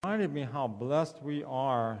reminded me how blessed we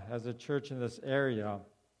are as a church in this area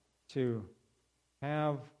to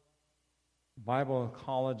have Bible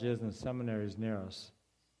colleges and seminaries near us.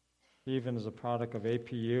 Even as a product of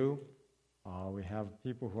APU, we have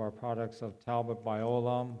people who are products of Talbot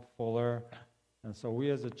Biola, Fuller, and so we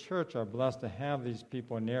as a church are blessed to have these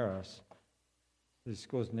people near us, these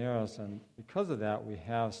schools near us, and because of that, we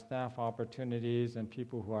have staff opportunities and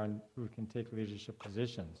people who can take leadership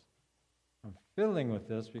positions. I'm fiddling with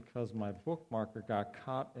this because my bookmarker got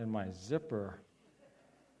caught in my zipper.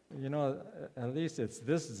 You know, at least it's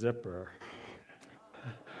this zipper.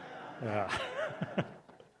 Yeah.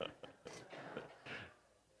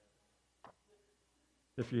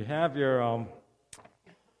 If you have your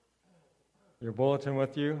bulletin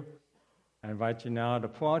with you, I invite you now to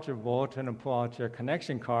pull out your bulletin and pull out your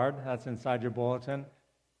connection card. That's inside your bulletin.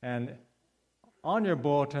 And on your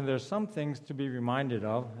bulletin, there's some things to be reminded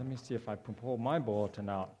of. Let me see if I can pull my bulletin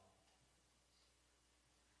out.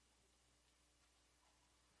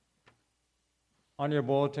 On your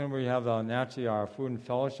bulletin, we have naturally our food and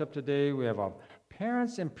fellowship today. We have our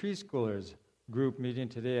parents and preschoolers group meeting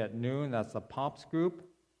today at noon. That's the POPS group.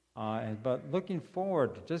 But looking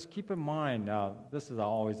forward, just keep in mind, this is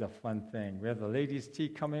always a fun thing. We have the ladies' tea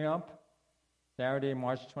coming up Saturday,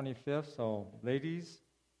 March 25th. So ladies,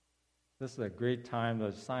 this is a great time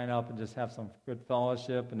to sign up and just have some good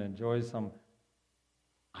fellowship and enjoy some.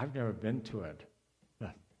 I've never been to it.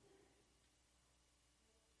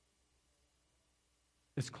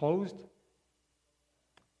 It's closed?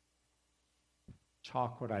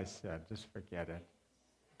 Chalk what I said. Just forget it.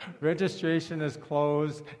 Registration is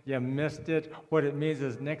closed. You missed it. What it means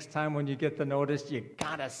is next time when you get the notice, you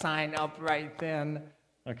got to sign up right then.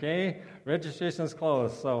 Okay? Registration is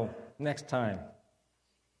closed, so next time.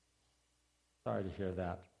 Sorry to hear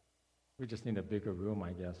that. We just need a bigger room,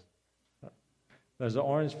 I guess. There's an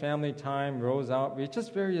Orange Family Time, Rose Outreach,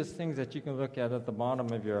 just various things that you can look at the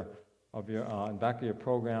bottom of your back of your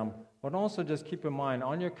program. But also just keep in mind,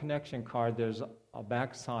 on your connection card, there's a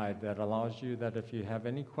back side that allows you that if you have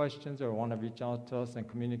any questions or want to reach out to us and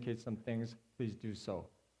communicate some things, please do so.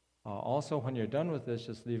 Also, when you're done with this,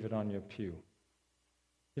 just leave it on your pew.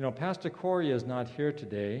 You know, Pastor Corey is not here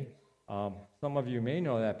today. Some of you may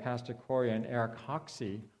know that Pastor Corey and Eric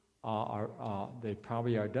Hoxie they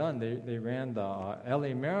probably are done. They ran the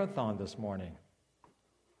LA Marathon this morning.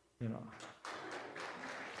 You know.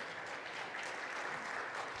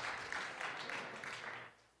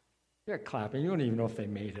 You're clapping. You don't even know if they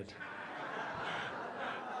made it.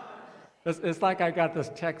 It's like I got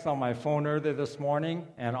this text on my phone earlier this morning,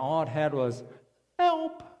 and all it had was,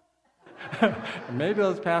 help. Maybe it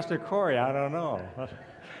was Pastor Corey. I don't know.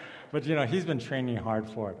 But, you know, he's been training hard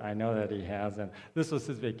for it. I know that he has. And this was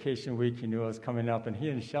his vacation week. He knew it was coming up. And he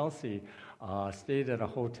and Chelsea stayed at a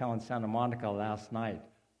hotel in Santa Monica last night.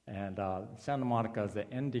 And Santa Monica is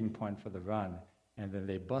the ending point for the run. And then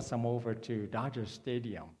they bus them over to Dodger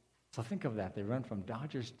Stadium. So think of that. They run from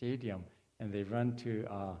Dodger Stadium, and they run to,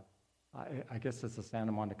 I guess it's the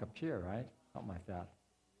Santa Monica Pier, right? Something like that.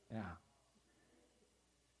 Yeah.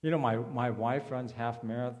 You know, my wife runs half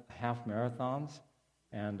marathons,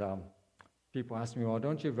 and people ask me, well,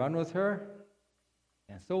 don't you run with her?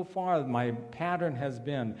 And so far, my pattern has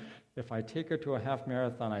been, if I take her to a half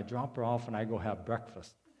marathon, I drop her off and I go have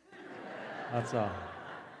breakfast. That's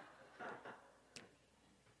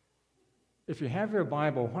If you have your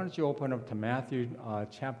Bible, why don't you open up to Matthew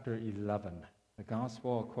chapter 11, the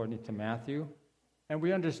Gospel according to Matthew. And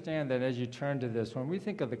we understand that as you turn to this, when we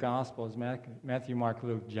think of the Gospels, Matthew, Mark,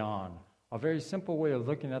 Luke, John, a very simple way of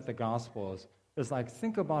looking at the Gospels is like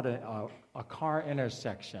think about a car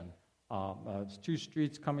intersection. It's two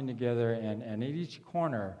streets coming together, and at each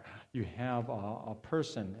corner you have a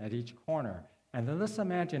person at each corner. And then let's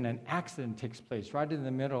imagine an accident takes place right in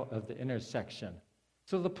the middle of the intersection.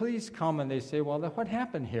 So the police come and they say, well, what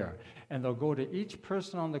happened here? And they'll go to each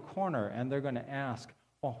person on the corner and they're going to ask,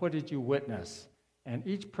 well, what did you witness? And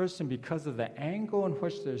each person, because of the angle in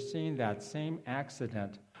which they're seeing that same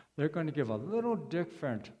accident, they're going to give a little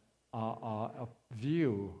different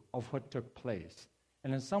view of what took place.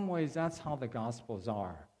 And in some ways, that's how the Gospels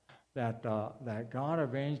are, that God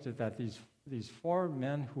arranged it that these four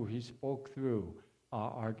men who he spoke through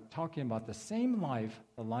are talking about the same life,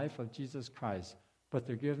 the life of Jesus Christ, but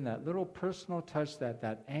they're given that little personal touch,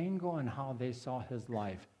 that angle and how they saw his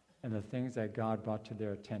life and the things that God brought to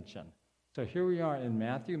their attention. So here we are in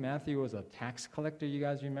Matthew. Matthew was a tax collector, you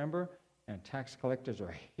guys remember? And tax collectors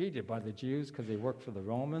are hated by the Jews because they worked for the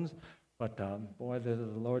Romans. But boy, the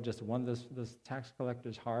Lord just won this tax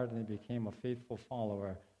collector's heart, and he became a faithful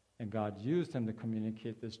follower. And God used him to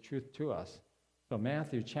communicate this truth to us. So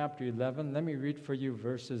Matthew chapter 11, let me read for you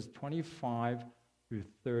verses 25 through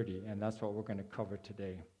 30, and that's what we're going to cover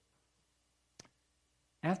today.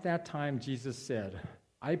 At that time, Jesus said,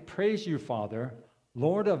 I praise you, Father,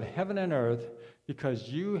 Lord of heaven and earth, because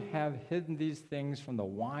you have hidden these things from the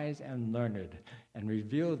wise and learned and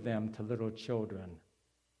revealed them to little children.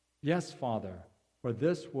 Yes, Father, for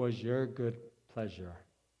this was your good pleasure.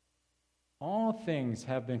 All things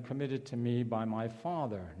have been committed to me by my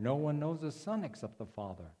Father. No one knows the Son except the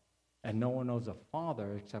Father, and no one knows the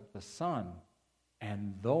Father except the Son,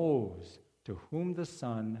 and those to whom the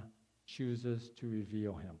Son chooses to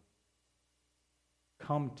reveal him.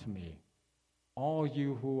 Come to me, all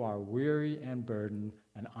you who are weary and burdened,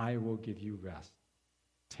 and I will give you rest.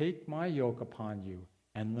 Take my yoke upon you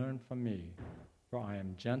and learn from me, for I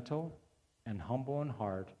am gentle and humble in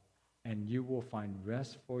heart, and you will find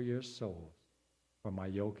rest for your souls. For my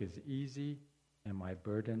yoke is easy and my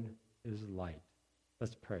burden is light.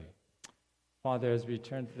 Let's pray. Father, as we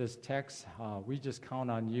turn to this text, we just count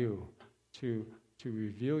on you to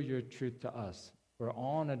reveal your truth to us. We're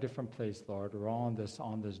all in a different place, Lord. We're all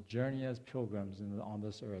on this journey as pilgrims on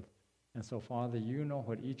this earth. And so, Father, you know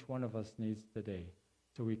what each one of us needs today.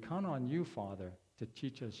 So we count on you, Father, to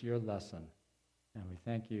teach us your lesson. And we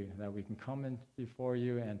thank you that we can come in before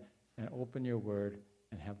you and open your word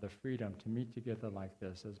and have the freedom to meet together like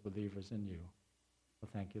this as believers in you. So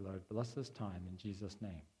thank you, Lord. Bless this time in Jesus'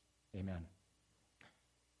 name. Amen.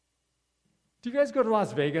 Do you guys go to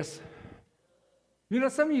Las Vegas? You know,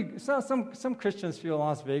 some Christians feel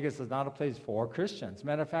Las Vegas is not a place for Christians.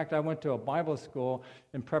 Matter of fact, I went to a Bible school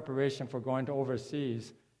in preparation for going to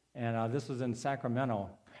overseas, and this was in Sacramento,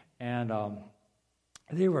 and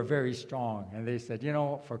they were very strong. And they said, you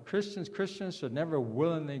know, for Christians should never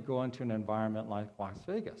willingly go into an environment like Las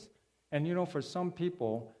Vegas. And you know, for some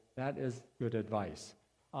people, that is good advice.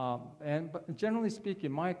 But generally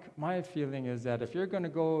speaking, my feeling is that if you're going to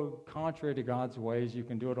go contrary to God's ways, you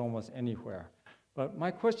can do it almost anywhere. But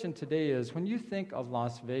my question today is, when you think of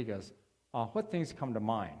Las Vegas, what things come to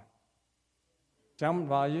mind?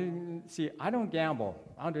 See, I don't gamble.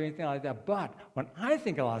 I don't do anything like that. But when I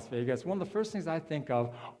think of Las Vegas, one of the first things I think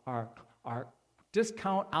of are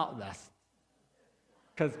discount outlets.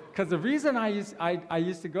 Because the reason I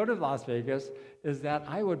used to go to Las Vegas is that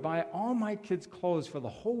I would buy all my kids' clothes for the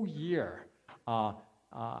whole year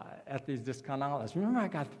at these discount outlets. Remember, I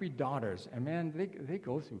got 3 daughters, and man, they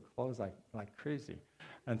go through clothes like crazy.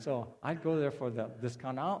 And so I'd go there for the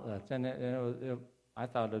discount outlets, and I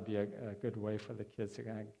thought it would be a good way for the kids to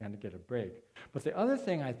kind of get a break. But the other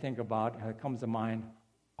thing I think about that comes to mind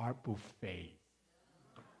are buffets.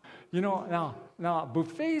 You know, now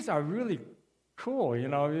buffets are really cool. You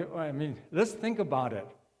know, I mean, let's think about it.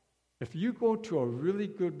 If you go to a really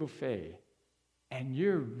good buffet and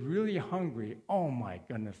you're really hungry, oh my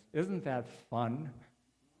goodness, isn't that fun?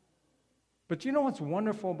 But you know what's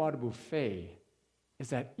wonderful about a buffet is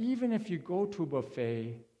that even if you go to a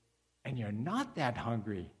buffet and you're not that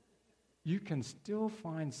hungry, you can still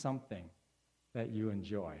find something that you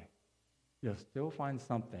enjoy. You'll still find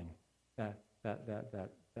something that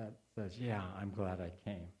says, yeah, I'm glad I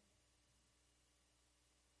came.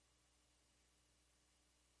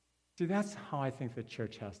 See, that's how I think the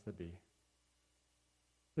church has to be.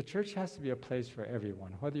 The church has to be a place for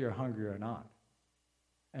everyone, whether you're hungry or not.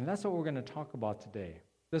 And that's what we're going to talk about today.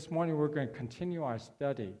 This morning, we're going to continue our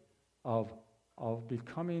study of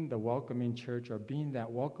becoming the welcoming church, or being that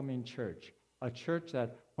welcoming church, a church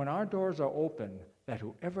that when our doors are open, that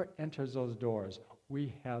whoever enters those doors,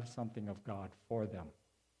 we have something of God for them.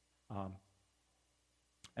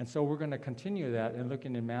 And so we're going to continue that and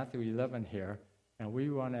looking in Matthew 11 here. And we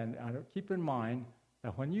want to keep in mind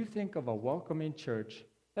that when you think of a welcoming church,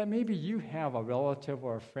 that maybe you have a relative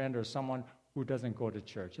or a friend or someone who doesn't go to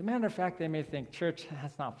church. As a matter of fact, they may think, church,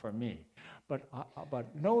 that's not for me.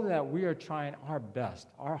 But know that we are trying our best,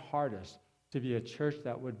 our hardest, to be a church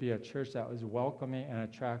that would be a church that was welcoming and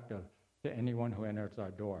attractive to anyone who enters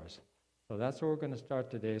our doors. So that's where we're going to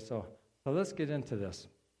start today. So let's get into this.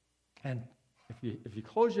 And if you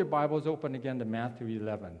close your Bibles, open again to Matthew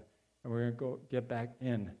 11. And we're going to get back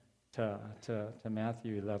in to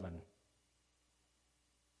Matthew 11.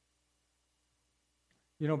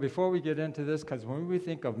 You know, before we get into this, because when we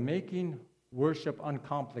think of making worship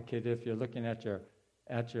uncomplicated, if you're looking at your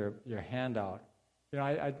handout, you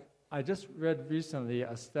know, I just read recently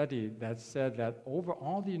a study that said that over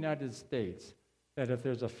all the United States, that if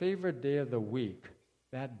there's a favorite day of the week,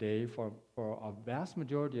 that day for a vast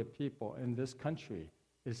majority of people in this country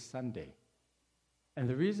is Sunday. And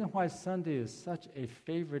the reason why Sunday is such a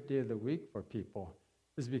favorite day of the week for people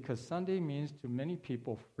is because Sunday means to many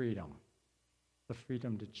people freedom. the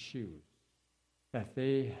freedom to choose. That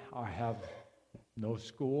they have no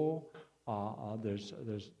school,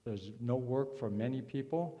 there's no work for many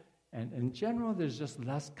people, and in general, there's just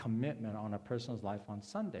less commitment on a person's life on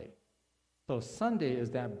Sunday. So Sunday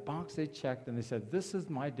is that box they checked, and they said, this is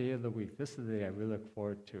my day of the week. This is the day I really look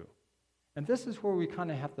forward to. And this is where we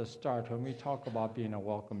kind of have to start when we talk about being a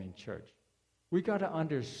welcoming church. We got to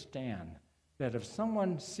understand that if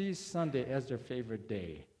someone sees Sunday as their favorite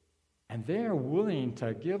day, and they are willing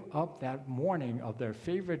to give up that morning of their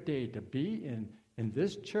favorite day to be in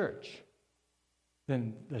this church,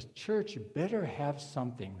 then the church better have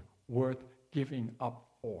something worth giving up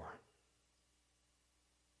for.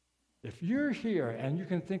 If you're here and you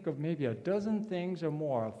can think of maybe a dozen things or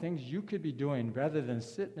more of things you could be doing rather than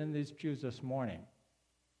sitting in these pews this morning,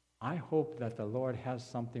 I hope that the Lord has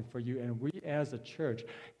something for you. And we as a church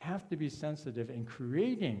have to be sensitive in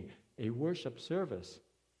creating a worship service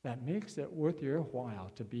that makes it worth your while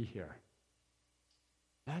to be here.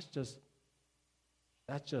 That's just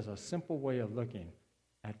a simple way of looking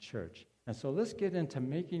at church. And so let's get into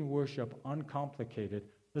making worship uncomplicated.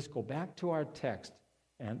 Let's go back to our text.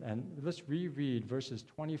 And let's reread verses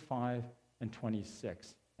 25 and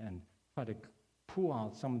 26 and try to pull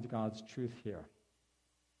out some of God's truth here.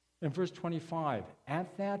 In verse 25,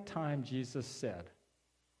 at that time Jesus said,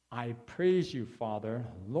 I praise you, Father,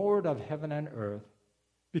 Lord of heaven and earth,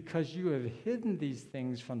 because you have hidden these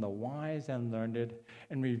things from the wise and learned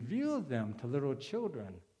and revealed them to little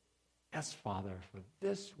children. Yes, Father, for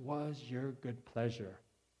this was your good pleasure.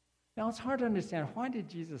 Now, it's hard to understand. Why did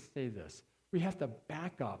Jesus say this? We have to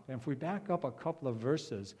back up. And if we back up a couple of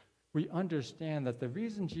verses, we understand that the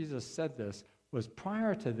reason Jesus said this was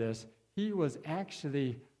prior to this, he was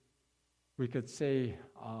actually, we could say,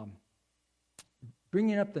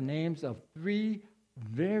 bringing up the names of three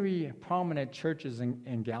very prominent churches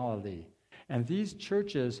in Galilee. And these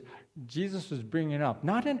churches, Jesus was bringing up,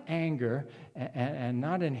 not in anger and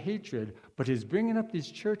not in hatred, but he's bringing up these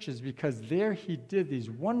churches because there he did these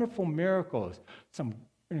wonderful miracles, some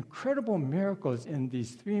incredible miracles in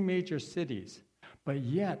these three major cities, but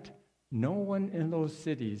yet no one in those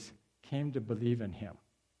cities came to believe in him.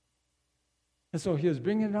 And so he was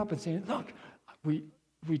bringing it up and saying, look,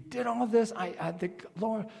 we did all this. The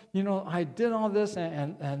Lord, I did all this,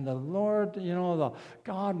 and the Lord, the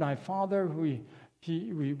God, my Father, we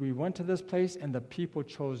went to this place, and the people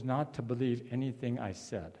chose not to believe anything I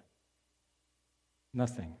said.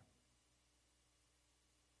 Nothing.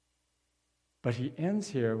 But he ends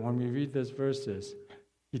here, when we read these verses,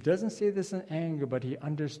 he doesn't say this in anger, but he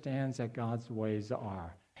understands that God's ways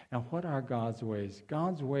are. And what are God's ways?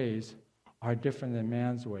 God's ways are different than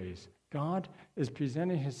man's ways. God is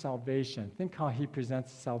presenting his salvation. Think how he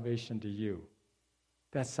presents salvation to you.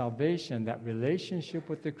 That salvation, that relationship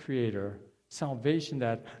with the Creator, salvation,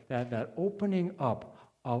 that opening up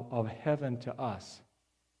of heaven to us,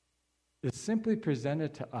 is simply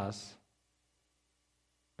presented to us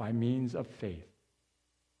by means of faith.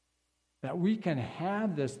 That we can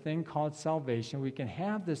have this thing called salvation, we can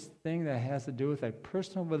have this thing that has to do with a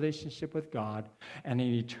personal relationship with God and an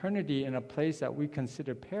eternity in a place that we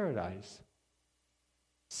consider paradise,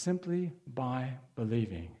 simply by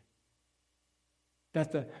believing.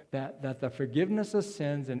 That the forgiveness of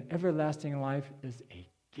sins and everlasting life is a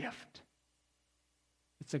gift.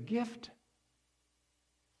 It's a gift.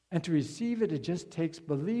 And to receive it, it just takes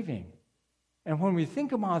believing. And when we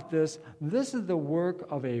think about this is the work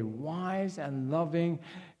of a wise and loving,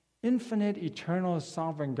 infinite, eternal,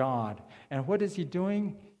 sovereign God. And what is he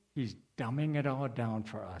doing? He's dumbing it all down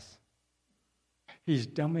for us. He's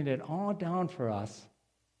dumbing it all down for us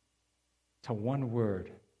to one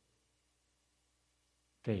word: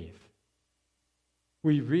 faith.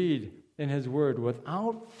 We read in his word,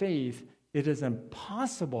 without faith, it is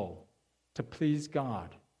impossible to please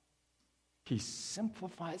God. He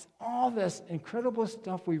simplifies all this incredible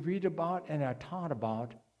stuff we read about and are taught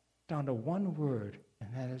about down to one word, and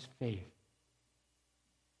that is faith.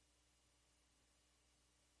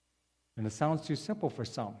 And it sounds too simple for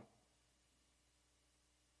some,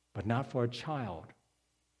 but not for a child.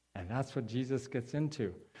 And that's what Jesus gets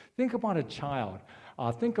into. Think about a child.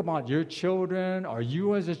 Think about your children, or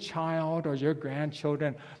you as a child, or your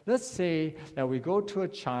grandchildren. Let's say that we go to a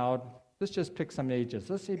child. Let's just pick some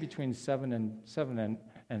ages. Let's say between 7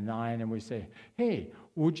 and 9, and we say, hey,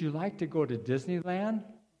 would you like to go to Disneyland?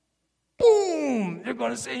 Boom! They're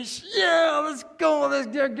going to say, yeah, let's go.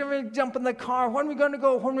 They're going to jump in the car. When are we going to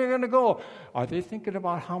go? When are we going to go? Are they thinking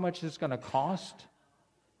about how much it's going to cost?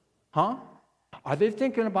 Huh? Are they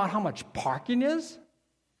thinking about how much parking is?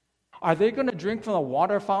 Are they going to drink from the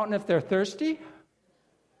water fountain if they're thirsty?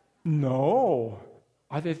 No.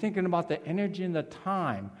 Are they thinking about the energy and the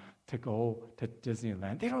time to go to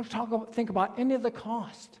Disneyland? They don't think about any of the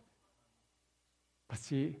cost. But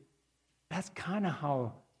see, that's kind of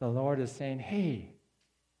how the Lord is saying, hey,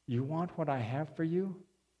 you want what I have for you?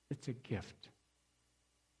 It's a gift.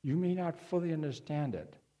 You may not fully understand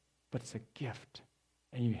it, but it's a gift.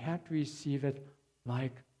 And you have to receive it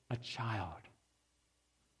like a child.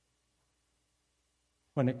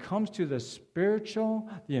 When it comes to the spiritual,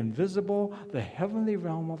 the invisible, the heavenly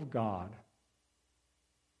realm of God,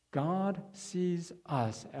 God sees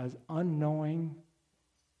us as unknowing,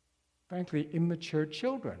 frankly, immature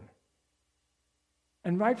children.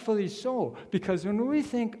 And rightfully so, because when we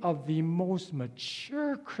think of the most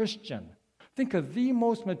mature Christian, think of the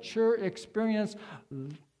most mature experience,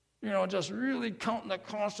 just really counting the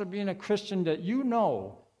cost of being a Christian that you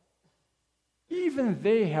know, even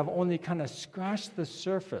they have only kind of scratched the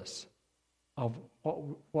surface of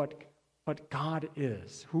what God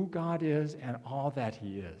is, who God is, and all that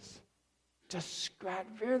He is. Just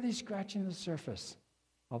barely scratching the surface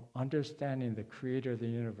of understanding the Creator of the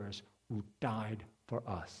universe who died for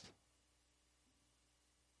us.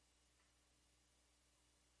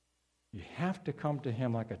 You have to come to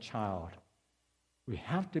Him like a child. We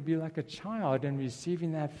have to be like a child in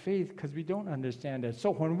receiving that faith because we don't understand it.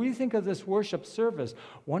 So when we think of this worship service,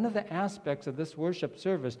 one of the aspects of this worship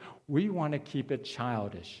service, we want to keep it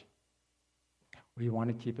childish. We want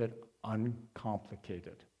to keep it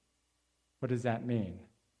uncomplicated. What does that mean?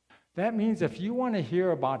 That means if you want to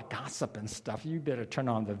hear about gossip and stuff, you better turn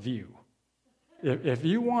on The View. If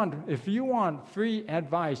you want free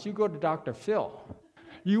advice, you go to Dr. Phil.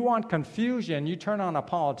 You want confusion, you turn on a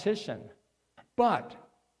politician. But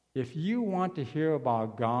if you want to hear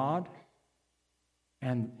about God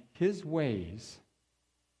and His ways,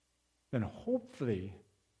 then hopefully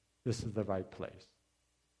this is the right place.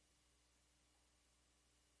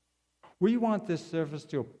 We want this service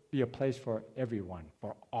to be a place for everyone,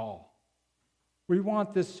 for all. We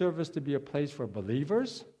want this service to be a place for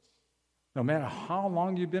believers, no matter how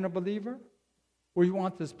long you've been a believer. We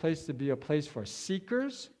want this place to be a place for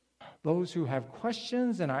seekers, those who have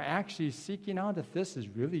questions and are actually seeking out if this is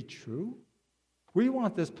really true. We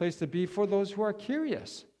want this place to be for those who are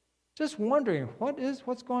curious, just wondering,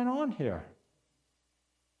 what's going on here?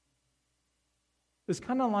 It's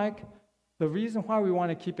kind of like the reason why we want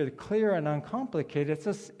to keep it clear and uncomplicated,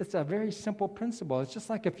 it's a very simple principle. It's just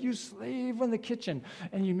like if you slave in the kitchen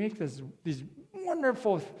and you make these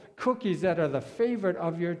wonderful cookies that are the favorite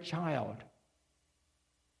of your child.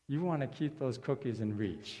 You want to keep those cookies in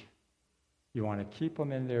reach. You want to keep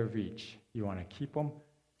them in their reach. You want to keep them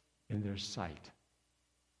in their sight.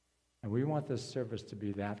 And we want this service to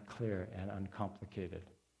be that clear and uncomplicated.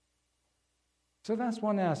 So that's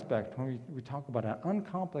one aspect when we talk about an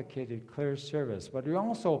uncomplicated, clear service. But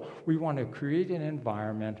we want to create an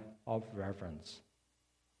environment of reverence.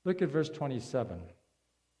 Look at verse 27. It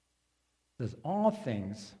says, all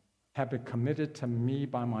things have been committed to me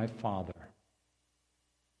by my Father.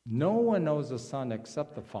 No one knows the Son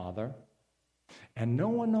except the Father, and no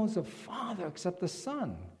one knows the Father except the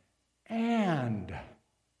Son, and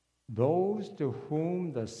those to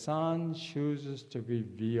whom the Son chooses to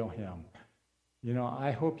reveal Him. I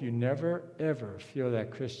hope you never, ever feel that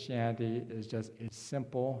Christianity is it's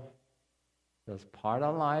simple, just part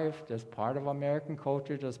of life, just part of American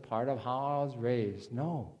culture, just part of how I was raised.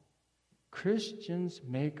 No. Christians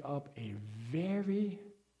make up a very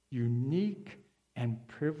unique and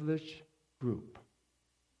privileged group.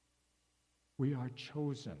 We are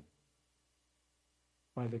chosen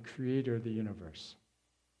by the Creator of the universe.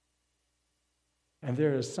 And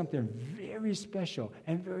there is something very special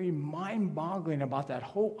and very mind-boggling about that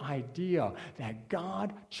whole idea that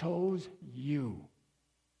God chose you.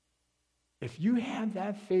 If you have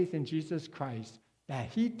that faith in Jesus Christ, that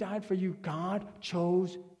He died for you, God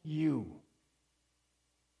chose you.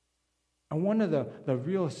 And one of the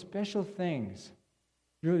real special things,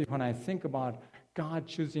 really, when I think about God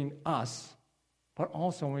choosing us, but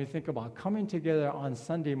also when we think about coming together on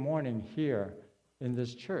Sunday morning here in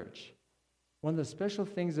this church, one of the special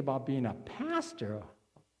things about being a pastor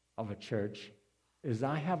of a church is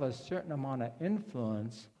I have a certain amount of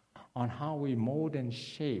influence on how we mold and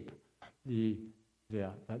shape the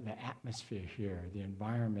atmosphere here, the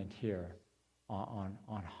environment here, on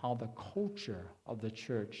how the culture of the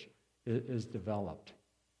church is developed.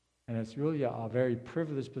 And it's really a very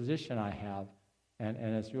privileged position I have, and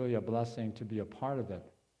it's really a blessing to be a part of it.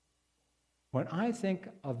 When I think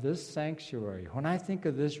of this sanctuary, when I think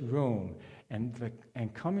of this room,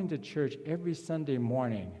 and coming to church every Sunday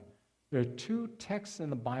morning, There are two texts in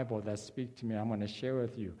the Bible that speak to me I'm going to share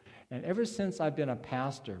with you. And ever since I've been a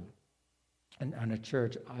pastor in a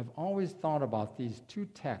church, I've always thought about these two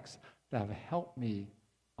texts that have helped me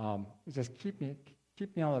just keep me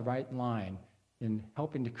on the right line in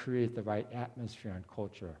helping to create the right atmosphere and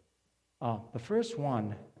culture. The first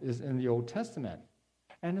one is in the Old Testament,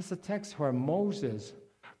 and it's a text where Moses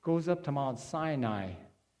goes up to Mount Sinai,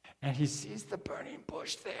 and he sees the burning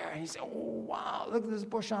bush there, and he says, oh, wow, look at this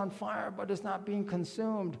bush on fire, but it's not being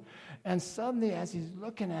consumed. And suddenly, as he's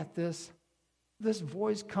looking at this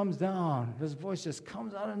voice comes down. This voice just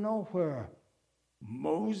comes out of nowhere.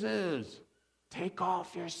 Moses, take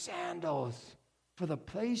off your sandals, for the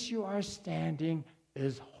place you are standing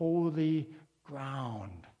is holy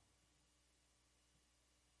ground.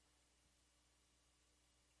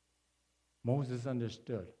 Moses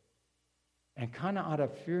understood. And kind of out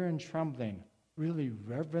of fear and trembling, really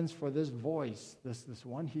reverence for this voice, this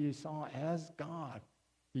one he saw as God,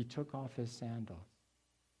 he took off his sandals.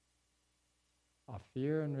 A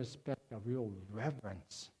fear and respect, a real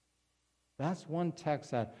reverence. That's one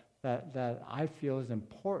text that I feel is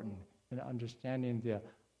important in understanding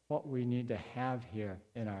what we need to have here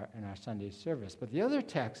in our Sunday service. But the other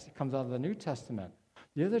text comes out of the New Testament.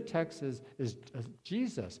 The other text is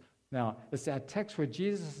Jesus. Now, it's that text where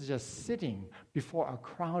Jesus is just sitting before a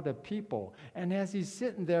crowd of people. And as he's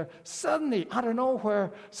sitting there, suddenly, out of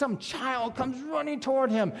nowhere, some child comes running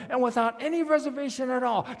toward him and without any reservation at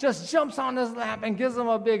all, just jumps on his lap and gives him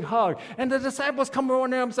a big hug. And the disciples come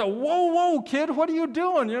running up and say, whoa, kid, what are you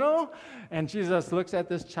doing, And Jesus looks at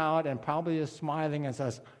this child and probably is smiling and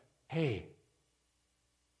says, hey,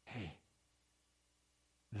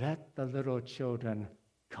 let the little children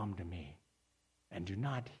come to me. And do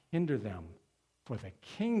not hinder them, for the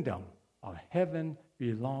kingdom of heaven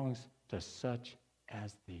belongs to such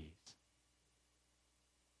as these.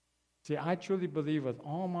 See, I truly believe with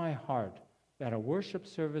all my heart that a worship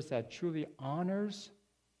service that truly honors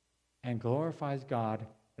and glorifies God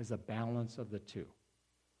is a balance of the two.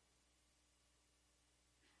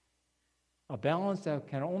 A balance that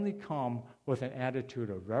can only come with an attitude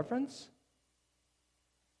of reverence,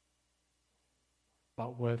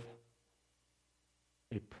 but with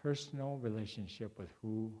a personal relationship with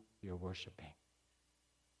who you're worshiping.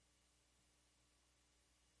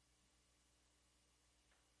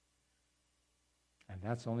 And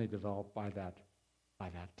that's only developed by that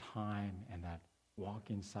time and that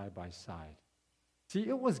walking side by side. See,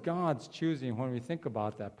 it was God's choosing when we think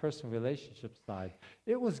about that personal relationship side.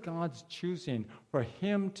 It was God's choosing for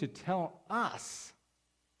him to tell us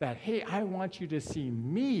that, hey, I want you to see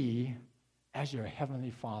me as your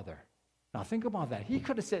heavenly Father. Now think about that. He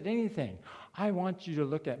could have said anything. I want you to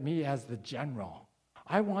look at me as the general.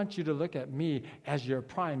 I want you to look at me as your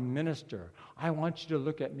prime minister. I want you to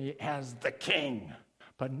look at me as the king.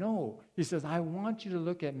 But no, he says, I want you to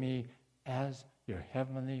look at me as your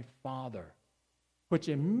heavenly Father, which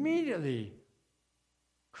immediately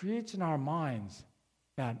creates in our minds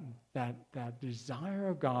that desire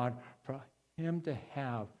of God for him to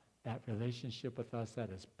have that relationship with us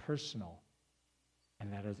that is personal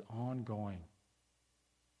and that is ongoing.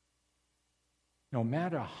 No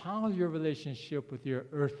matter how your relationship with your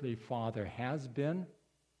earthly father has been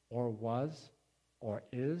or was or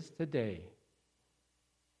is today,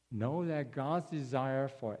 know that God's desire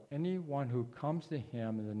for anyone who comes to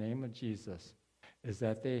him in the name of Jesus is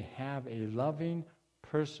that they have a loving,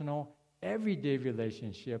 personal, everyday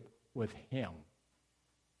relationship with him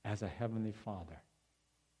as a heavenly Father.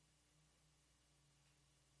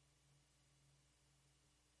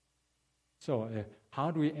 So how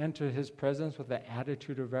do we enter his presence with the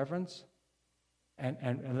attitude of reverence?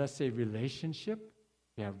 And let's say relationship.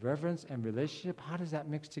 You have reverence and relationship. How does that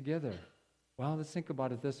mix together? Well, let's think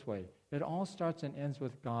about it this way. It all starts and ends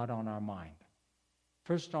with God on our mind.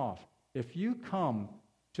 First off, if you come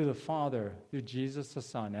to the Father through Jesus the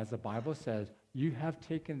Son, as the Bible says, you have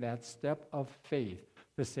taken that step of faith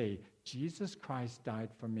to say, Jesus Christ died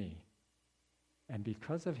for me. And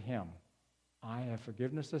because of him, I have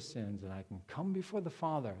forgiveness of sins, and I can come before the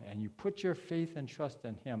Father, and you put your faith and trust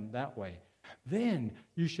in him that way. Then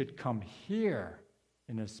you should come here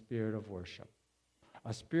in a spirit of worship.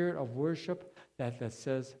 A spirit of worship that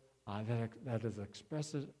says,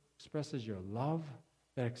 expresses your love,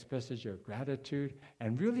 that expresses your gratitude,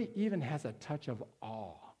 and really even has a touch of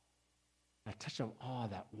awe. A touch of awe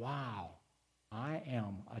that, wow, I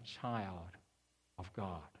am a child of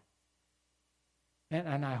God.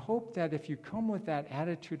 And I hope that if you come with that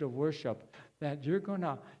attitude of worship, that you're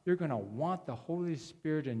gonna want the Holy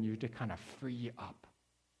Spirit in you to kind of free you up.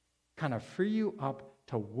 Kind of free you up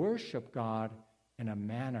to worship God in a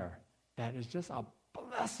manner that is just a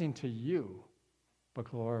blessing to you, but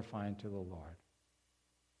glorifying to the Lord.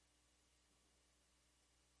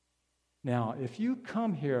 Now, if you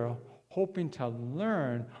come here hoping to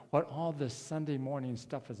learn what all this Sunday morning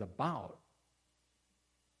stuff is about,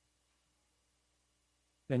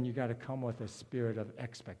 then you got to come with a spirit of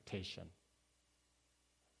expectation.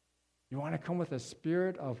 You want to come with a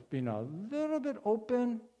spirit of being a little bit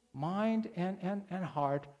open mind and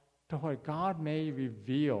heart to what God may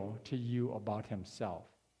reveal to you about himself.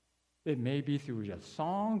 It may be through your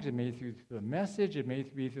songs, it may be through the message, it may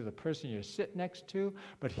be through the person you sit next to,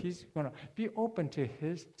 but he's going to be open to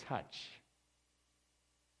his touch,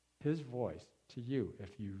 his voice to you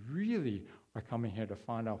if you really are coming here to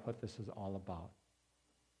find out what this is all about.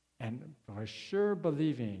 And for sure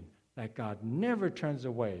believing that God never turns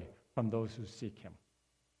away from those who seek him.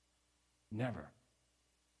 Never.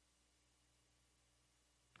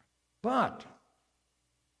 But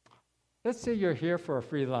let's say you're here for a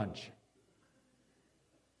free lunch.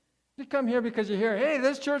 You come here because you hear, hey,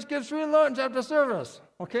 this church gives free lunch after service,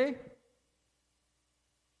 okay?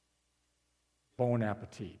 Bon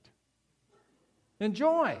appetit.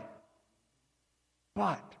 Enjoy.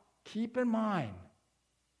 But keep in mind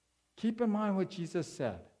what Jesus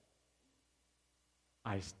said.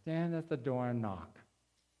 I stand at the door and knock.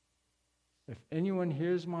 If anyone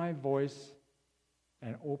hears my voice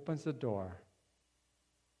and opens the door,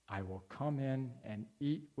 I will come in and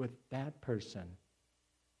eat with that person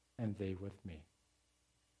and they with me.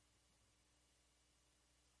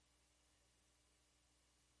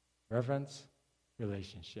 Reverence,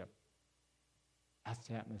 relationship. That's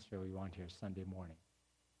the atmosphere we want here Sunday morning.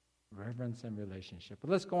 Reverence and relationship. But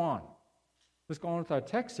let's go on. Let's go on with our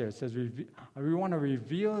text here. It says we want to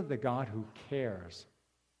reveal the God who cares.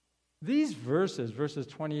 These verses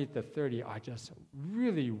 28 to 30, are just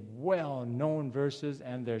really well-known verses,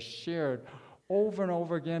 and they're shared over and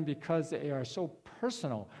over again because they are so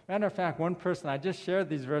personal. Matter of fact, one person I just shared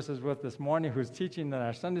these verses with this morning who's teaching in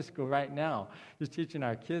our Sunday school right now, who's teaching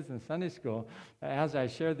our kids in Sunday school, as I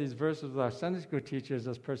shared these verses with our Sunday school teachers,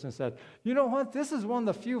 this person said, you know what, this is one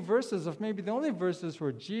of the few verses, of maybe the only verses,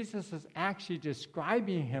 where Jesus is actually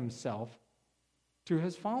describing himself to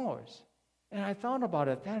his followers. And I thought about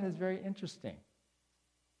it. That is very interesting.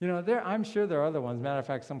 You know, I'm sure there are other ones. Matter of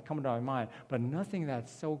fact, some come to my mind, but nothing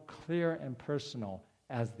that's so clear and personal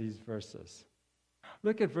as these verses.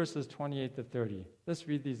 Look at verses 28 to 30. Let's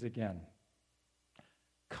read these again.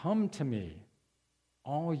 Come to me,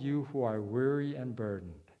 all you who are weary and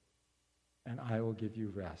burdened, and I will give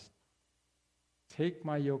you rest. Take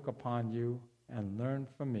my yoke upon you and learn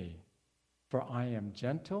from me, for I am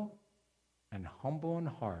gentle and humble in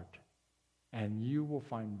heart, and you will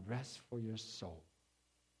find rest for your soul.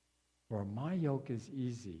 For my yoke is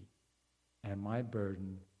easy, and my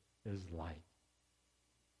burden is light.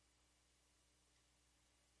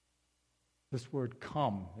 This word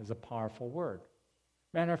come is a powerful word.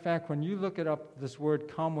 Matter of fact, when you look it up, this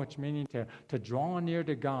word come, which meaning to draw near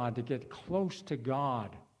to God, to get close to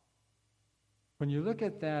God. When you look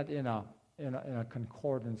at that in a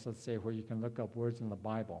concordance, let's say, where you can look up words in the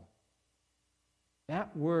Bible,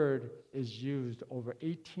 that word is used over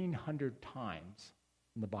 1,800 times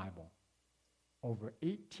in the Bible. Over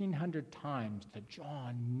 1,800 times to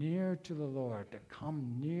draw near to the Lord, to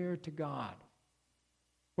come near to God.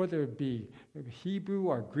 Whether it be Hebrew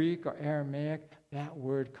or Greek or Aramaic, that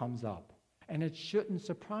word comes up. And it shouldn't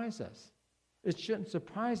surprise us. It shouldn't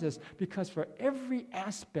surprise us because for every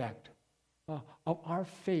aspect of our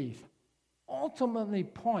faith ultimately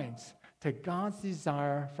points to God's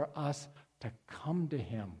desire for us to come to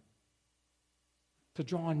him, to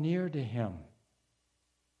draw near to him,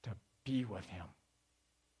 to be with him.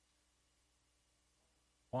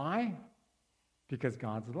 Why? Because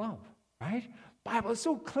God's love, right? Bible is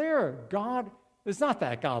so clear. God, it's not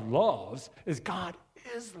that God loves, it's God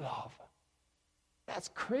is love. That's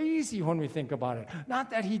crazy when we think about it. Not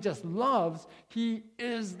that he just loves, he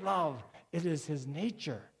is love. It is his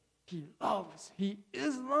nature. He loves. He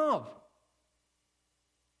is love.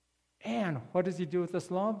 And what does he do with this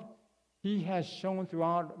love? He has shown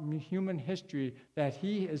throughout human history that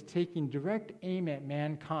he is taking direct aim at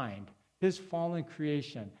mankind, his fallen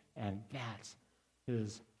creation, and that's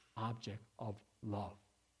his object of love.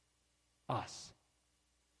 Us.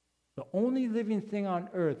 The only living thing on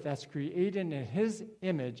earth that's created in his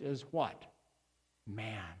image is what?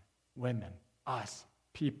 Man, women, us,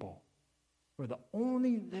 people. We're the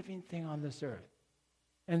only living thing on this earth.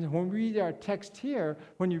 And when we read our text here,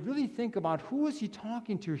 when you really think about who is he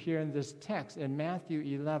talking to here in this text in Matthew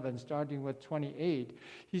 11, starting with 28,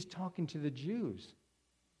 he's talking to the Jews.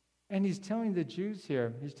 And he's telling the Jews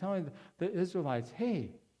here, he's telling the Israelites,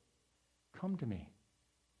 hey, come to me.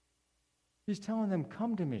 He's telling them,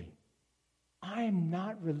 come to me. I am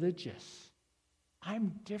not religious.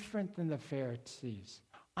 I'm different than the Pharisees.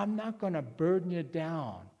 I'm not going to burden you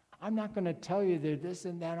down. I'm not going to tell you that this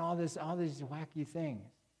and that, all these wacky things.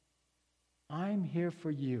 I'm here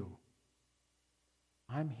for you.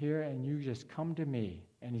 I'm here and you just come to me.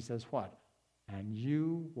 And he says what? And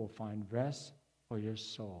you will find rest for your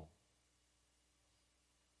soul.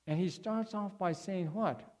 And he starts off by saying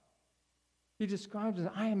what? He describes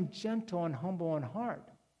it, I am gentle and humble in heart.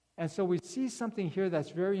 And so we see something here that's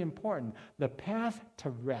very important. The path to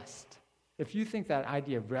rest. If you think that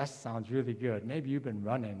idea of rest sounds really good, maybe you've been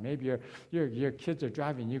running, maybe your kids are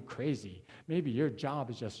driving you crazy, maybe your job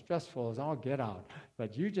is just stressful as all get out,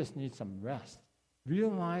 but you just need some rest.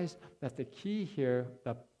 Realize that the key here,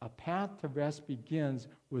 a path to rest begins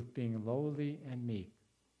with being lowly and meek.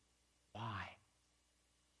 Why?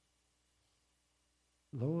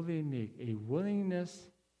 Lowly and meek, a willingness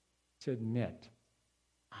to admit,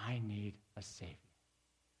 I need a Savior.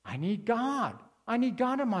 I need God. I need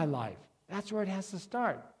God in my life. That's where it has to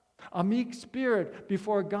start. A meek spirit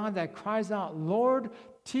before God that cries out, Lord,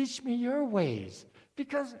 teach me your ways.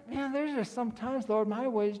 Because, man, there's just sometimes, Lord, my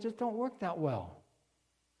ways just don't work that well.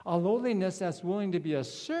 A lowliness that's willing to be a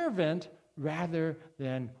servant rather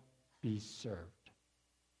than be served.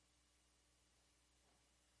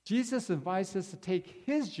 Jesus invites us to take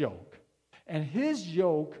his yoke, and his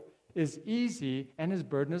yoke is easy and his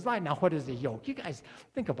burden is light. Now, what is a yoke? You guys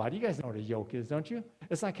think about it. You guys know what a yoke is, don't you?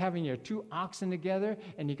 It's like having your two oxen together,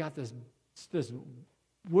 and you got this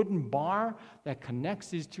wooden bar that connects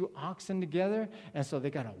these two oxen together, and so they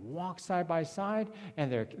got to walk side by side,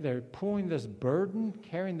 and they're pulling this burden,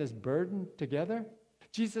 carrying this burden together.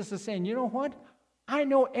 Jesus is saying, you know what? I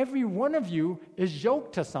know every one of you is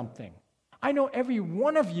yoked to something. I know every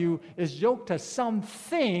one of you is yoked to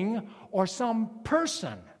something or some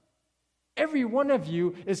person. Every one of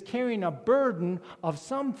you is carrying a burden of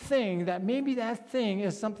something that maybe that thing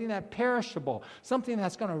is something that perishable, something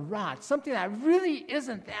that's going to rot, something that really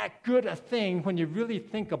isn't that good a thing when you really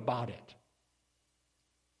think about it.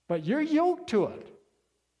 But you're yoked to it.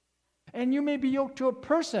 And you may be yoked to a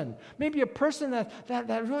person, maybe a person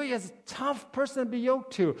that really is a tough person to be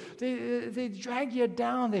yoked to. They drag you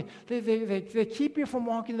down. They keep you from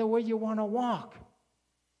walking the way you want to walk.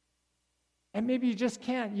 And maybe you just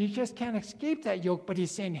can't escape that yoke, but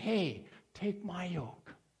he's saying, hey, take my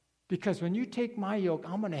yoke. Because when you take my yoke,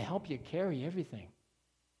 I'm going to help you carry everything.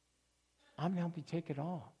 I'm going to help you take it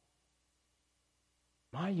all.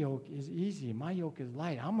 My yoke is easy. My yoke is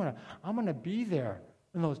light. I'm going to be there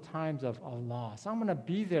in those times of loss. I'm going to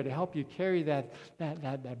be there to help you carry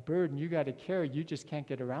that burden you got to carry. You just can't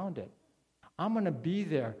get around it. I'm going to be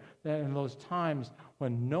there in those times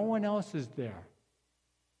when no one else is there.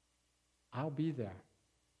 I'll be there.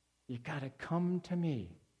 You got to come to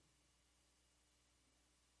me.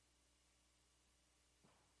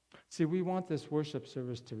 See, we want this worship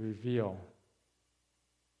service to reveal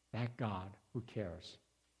that God who cares.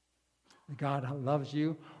 God who loves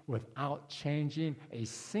you without changing a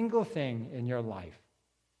single thing in your life.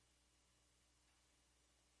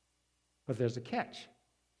 But there's a catch.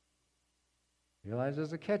 Realize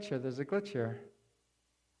there's a catch here. There's a glitch here.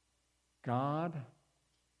 God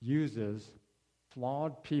uses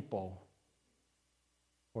flawed people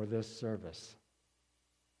for this service.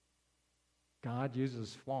 God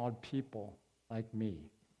uses flawed people like me.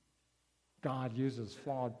 God uses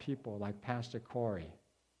flawed people like Pastor Corey.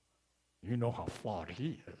 You know how flawed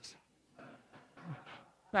he is.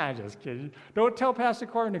 Nah, I'm just kidding. Don't tell Pastor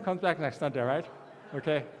Corey when he comes back next Sunday, right?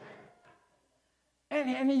 Okay?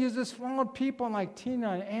 And he uses flawed people like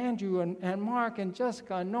Tina and Andrew and Mark and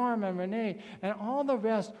Jessica and Norm and Renee and all the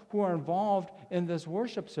rest who are involved in this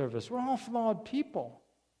worship service. We're all flawed people.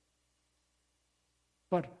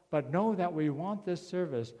 But know that we want this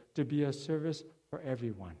service to be a service for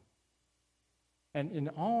everyone. And in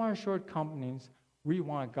all our shortcomings, we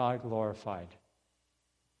want God glorified.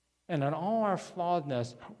 And in all our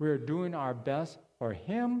flawedness, we're doing our best for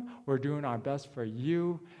Him, we're doing our best for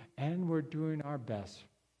you, and we're doing our best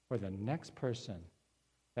for the next person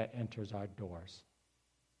that enters our doors.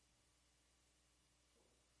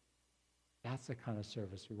 That's the kind of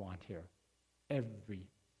service we want here every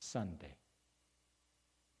Sunday.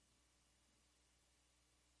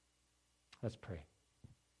 Let's pray.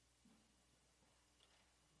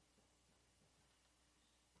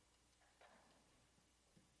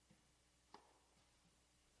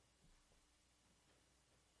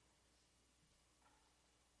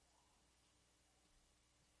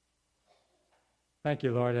 Thank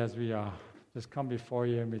you, Lord, as we just come before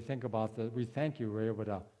you and we think about that. We thank you we're able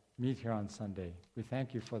to meet here on Sunday. We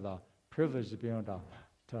thank you for the privilege to be able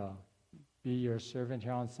to be your servant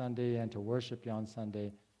here on Sunday and to worship you on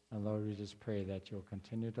Sunday. And Lord, we just pray that you'll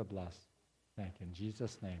continue to bless. Thank you. In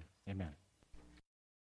Jesus' name, amen.